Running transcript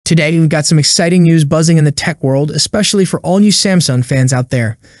Today, we've got some exciting news buzzing in the tech world, especially for all you Samsung fans out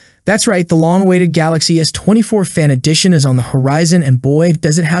there. That's right, the long-awaited Galaxy S24 Fan Edition is on the horizon, and boy,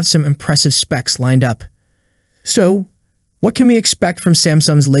 does it have some impressive specs lined up. So, what can we expect from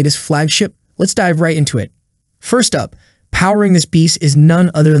Samsung's latest flagship? Let's dive right into it. First up, powering this beast is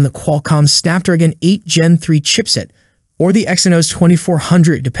none other than the Qualcomm Snapdragon 8 Gen 3 chipset, or the Exynos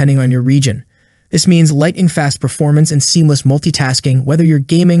 2400 depending on your region. This means lightning-fast performance and seamless multitasking, whether you're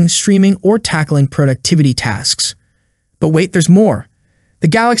gaming, streaming, or tackling productivity tasks. But wait, there's more. The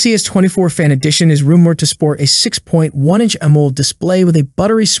Galaxy S24 Fan Edition is rumored to sport a 6.1-inch AMOLED display with a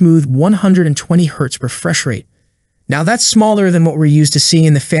buttery-smooth 120Hz refresh rate. Now that's smaller than what we're used to seeing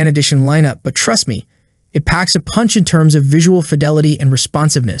in the Fan Edition lineup, but trust me, it packs a punch in terms of visual fidelity and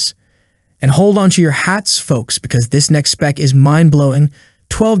responsiveness. And hold on to your hats, folks, because this next spec is mind-blowing: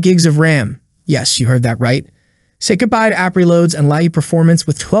 12 gigs of RAM. Yes, you heard that right. Say goodbye to app reloads and laggy performance.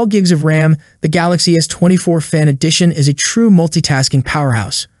 With 12 gigs of RAM, the Galaxy S24 Fan Edition is a true multitasking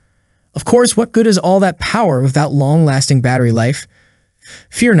powerhouse. Of course, what good is all that power without long-lasting battery life?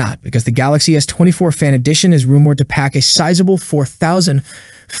 Fear not, because the Galaxy S24 Fan Edition is rumored to pack a sizable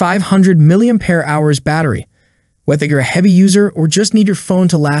 4,500 mAh battery. Whether you're a heavy user or just need your phone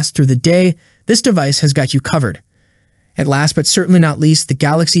to last through the day, this device has got you covered. And last but certainly not least, the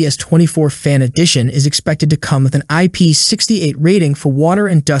Galaxy S24 Fan Edition is expected to come with an IP68 rating for water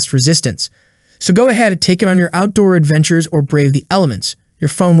and dust resistance. So go ahead and take it on your outdoor adventures or brave the elements. Your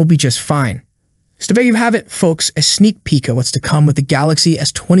phone will be just fine. So there you have it, folks, a sneak peek of what's to come with the Galaxy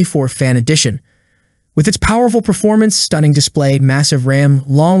S24 Fan Edition. With its powerful performance, stunning display, massive RAM,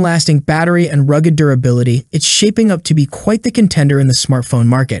 long-lasting battery, and rugged durability, it's shaping up to be quite the contender in the smartphone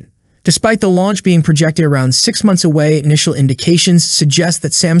market. Despite the launch being projected around 6 months away, initial indications suggest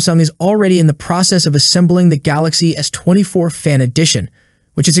that Samsung is already in the process of assembling the Galaxy S24 Fan Edition,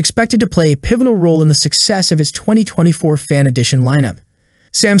 which is expected to play a pivotal role in the success of its 2024 Fan Edition lineup.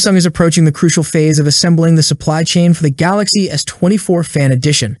 Samsung is approaching the crucial phase of assembling the supply chain for the Galaxy S24 Fan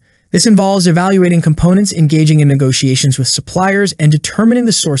Edition. This involves evaluating components, engaging in negotiations with suppliers, and determining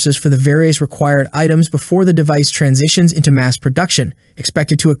the sources for the various required items before the device transitions into mass production,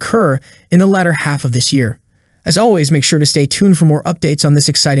 expected to occur in the latter half of this year. As always, make sure to stay tuned for more updates on this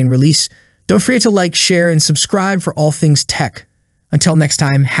exciting release. Don't forget to like, share, and subscribe for all things tech. Until next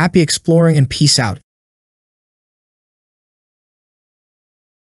time, happy exploring and peace out.